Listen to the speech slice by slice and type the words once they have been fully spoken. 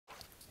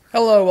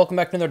Hello, welcome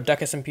back to another Duck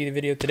SMP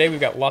video. Today we've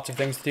got lots of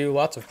things to do,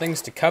 lots of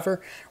things to cover.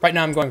 Right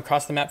now I'm going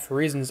across the map for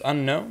reasons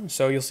unknown,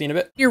 so you'll see in a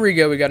bit. Here we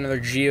go, we got another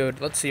geode.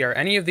 Let's see, are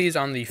any of these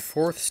on the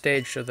 4th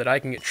stage so that I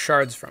can get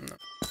shards from them?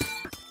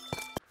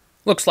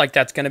 Looks like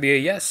that's going to be a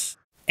yes.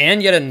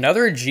 And yet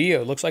another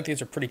geode. Looks like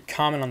these are pretty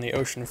common on the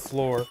ocean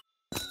floor.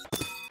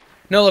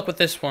 No luck with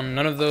this one,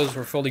 none of those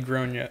were fully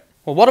grown yet.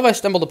 Well, what have I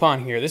stumbled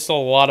upon here? This is a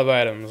lot of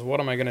items.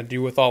 What am I going to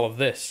do with all of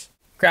this?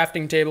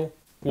 Crafting table,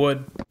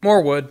 wood,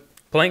 more wood,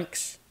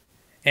 planks.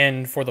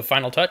 And for the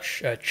final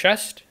touch, a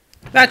chest.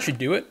 That should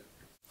do it.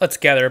 Let's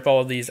gather up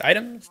all of these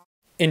items.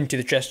 Into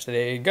the chest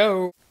they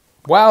go.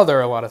 Wow, there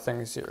are a lot of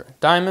things here.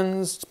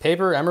 Diamonds,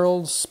 paper,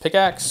 emeralds,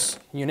 pickaxe,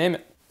 you name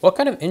it. What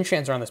kind of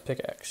enchants are on this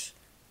pickaxe?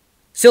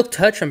 Silk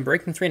touch,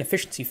 unbreaking 3 and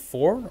efficiency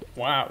 4?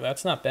 Wow,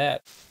 that's not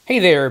bad. Hey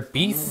there,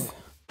 beef.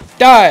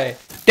 Die!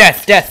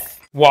 Death, death!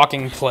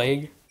 Walking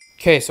plague.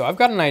 Okay, so I've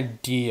got an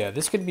idea.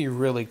 This could be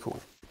really cool.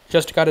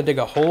 Just gotta dig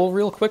a hole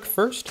real quick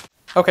first.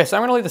 Okay, so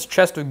I'm gonna leave this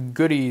chest of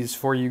goodies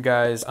for you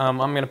guys. I'm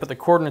gonna put the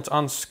coordinates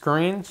on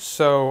screen,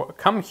 so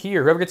come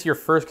here. Whoever gets here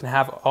first can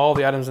have all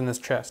the items in this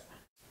chest.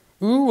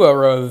 Ooh, a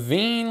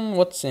ravine.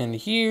 What's in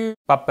here?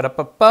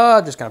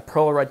 Ba-ba-da-ba-ba. Just gonna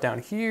pearl right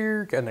down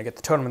here. Gonna get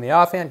the totem in the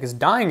offhand, because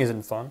dying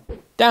isn't fun.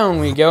 Down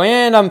we go,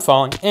 and I'm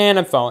falling, and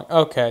I'm falling.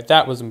 Okay,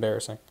 that was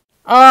embarrassing.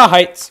 Ah,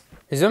 heights.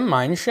 Is there a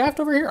mine shaft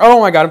over here? Oh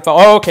my god, I'm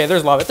falling. Oh, okay,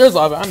 there's lava, there's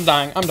lava. I'm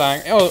dying, I'm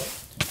dying. Oh.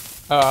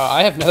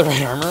 I have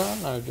netherite armor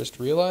on. I just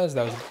realized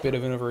that was a bit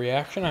of an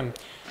overreaction.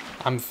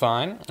 I'm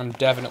fine. I'm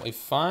definitely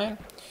fine.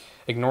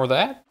 Ignore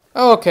that.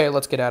 Okay,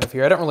 let's get out of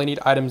here. I don't really need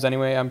items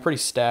anyway. I'm pretty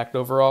stacked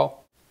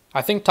overall.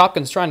 I think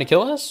Topkin's trying to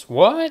kill us?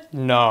 What?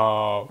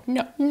 No. No.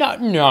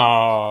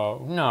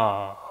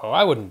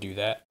 I wouldn't do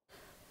that.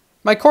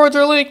 My cords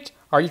are leaked.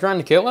 Are you trying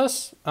to kill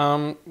us?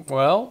 I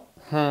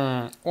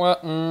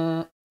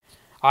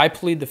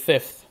plead the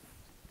fifth.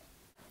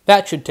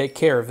 That should take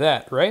care of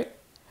that, right?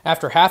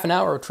 After half an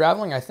hour of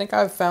traveling, I think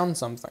I've found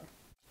something.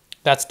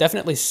 That's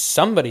definitely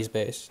somebody's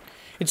base.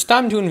 It's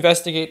time to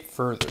investigate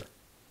further.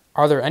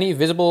 Are there any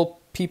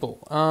visible people?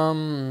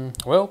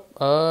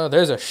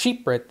 There's a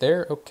sheep right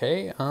there.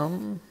 Okay,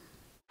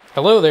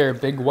 hello there,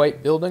 big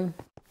white building.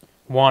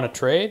 Want to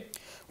trade?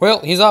 Well,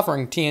 he's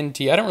offering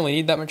TNT. I don't really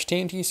need that much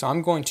TNT, so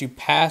I'm going to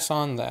pass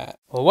on that.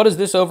 Well, what is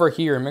this over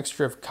here? A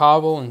mixture of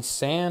cobble and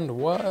sand?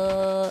 What?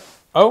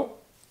 Oh.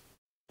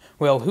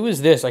 Well, who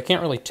is this? I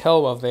can't really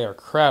tell while they are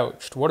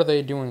crouched. What are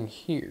they doing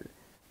here?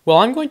 Well,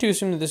 I'm going to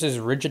assume that this is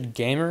Rigid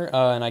Gamer,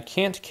 and I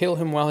can't kill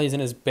him while he's in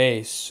his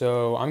base,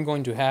 so I'm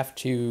going to have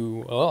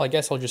to... Well, I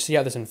guess I'll just see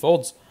how this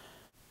unfolds.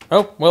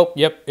 Oh, well,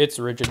 yep, it's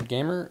Rigid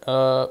Gamer.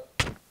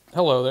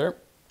 Hello there.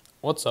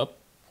 What's up?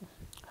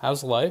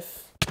 How's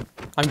life?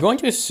 I'm going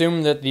to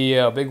assume that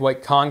the big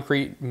white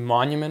concrete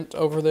monument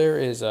over there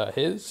is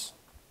his.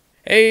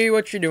 Hey,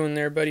 what you doing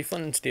there, buddy?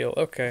 Flint and steel.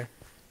 Okay.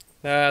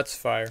 That's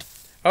fire.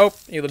 Oh,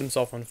 he lit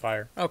himself on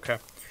fire. Okay.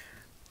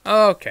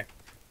 Okay.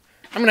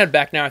 I'm gonna head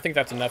back now. I think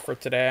that's enough for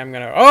today. I'm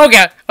gonna... Oh,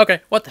 God! Okay,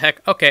 what the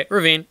heck? Okay,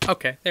 ravine.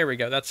 Okay, there we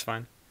go. That's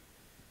fine.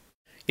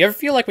 You ever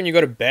feel like when you go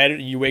to bed,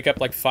 you wake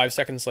up like 5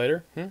 seconds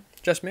later?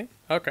 Just me?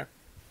 Okay.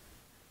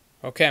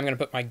 Okay, I'm gonna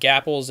put my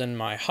gapples and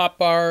my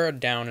hotbar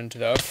down into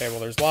the... Okay, well,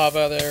 there's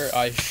lava there.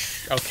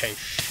 Okay,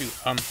 shoot.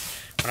 When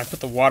I put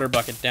the water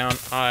bucket down,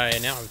 I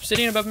now have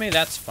obsidian above me.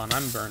 That's fun.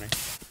 I'm burning.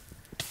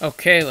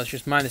 Okay, let's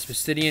just mine this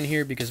obsidian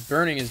here because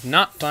burning is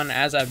not fun,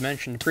 as I've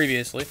mentioned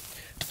previously.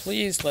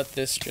 Please let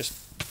this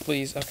just,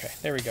 please, okay,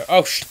 there we go.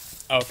 Oh,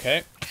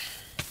 okay.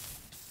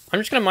 I'm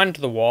just going to mine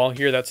into the wall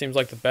here. That seems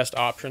like the best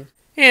option.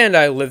 And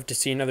I live to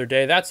see another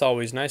day. That's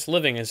always nice.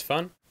 Living is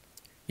fun.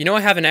 You know,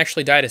 I haven't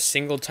actually died a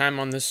single time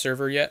on this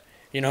server yet.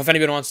 You know, if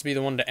anybody wants to be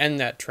the one to end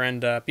that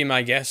trend, be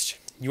my guest.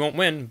 You won't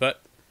win,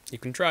 but you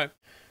can try.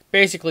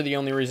 Basically, the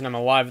only reason I'm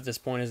alive at this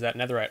point is that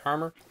netherite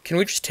armor. Can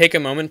we just take a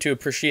moment to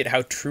appreciate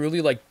how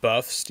truly,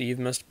 buff Steve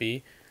must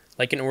be?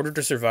 In order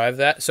to survive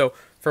that? So,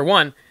 for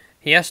one,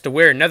 he has to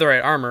wear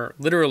netherite armor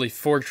literally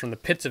forged from the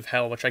pits of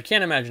hell, which I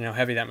can't imagine how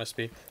heavy that must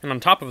be. And on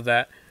top of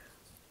that,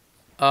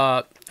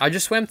 I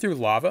just swam through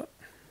lava.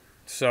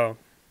 So,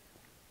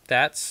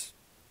 that's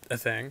a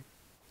thing.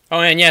 Oh,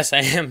 and yes,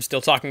 I am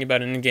still talking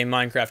about an in-game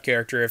Minecraft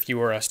character if you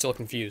were still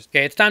confused.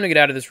 Okay, it's time to get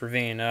out of this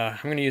ravine. I'm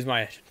going to use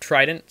my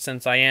trident,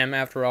 since I am,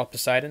 after all,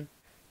 Poseidon.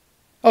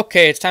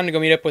 Okay, it's time to go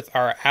meet up with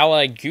our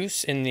ally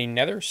Goose in the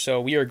nether, so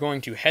we are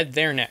going to head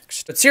there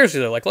next. But seriously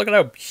though, look at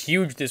how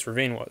huge this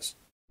ravine was.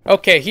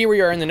 Okay, here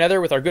we are in the nether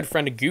with our good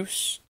friend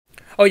Goose.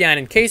 Oh yeah, and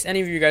in case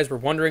any of you guys were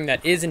wondering,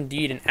 that is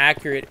indeed an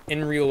accurate,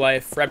 in real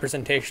life,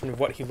 representation of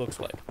what he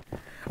looks like.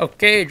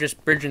 Okay,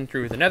 just bridging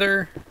through the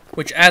nether,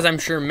 which, as I'm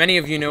sure many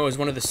of you know, is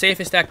one of the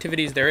safest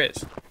activities there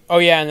is. Oh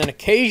yeah, and then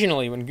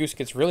occasionally, when Goose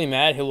gets really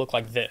mad, he'll look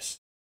like this.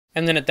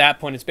 And then at that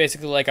point, it's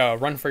basically like a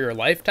run for your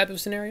life type of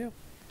scenario.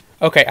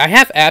 Okay, I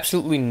have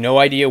absolutely no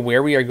idea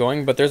where we are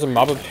going, but there's a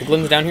mob of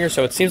piglins down here,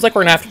 so it seems like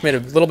we're gonna have to commit a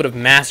little bit of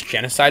mass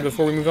genocide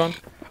before we move on.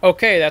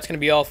 Okay, that's gonna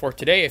be all for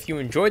today. If you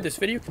enjoyed this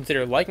video,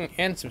 consider liking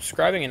and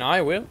subscribing, and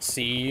I will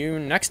see you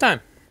next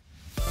time.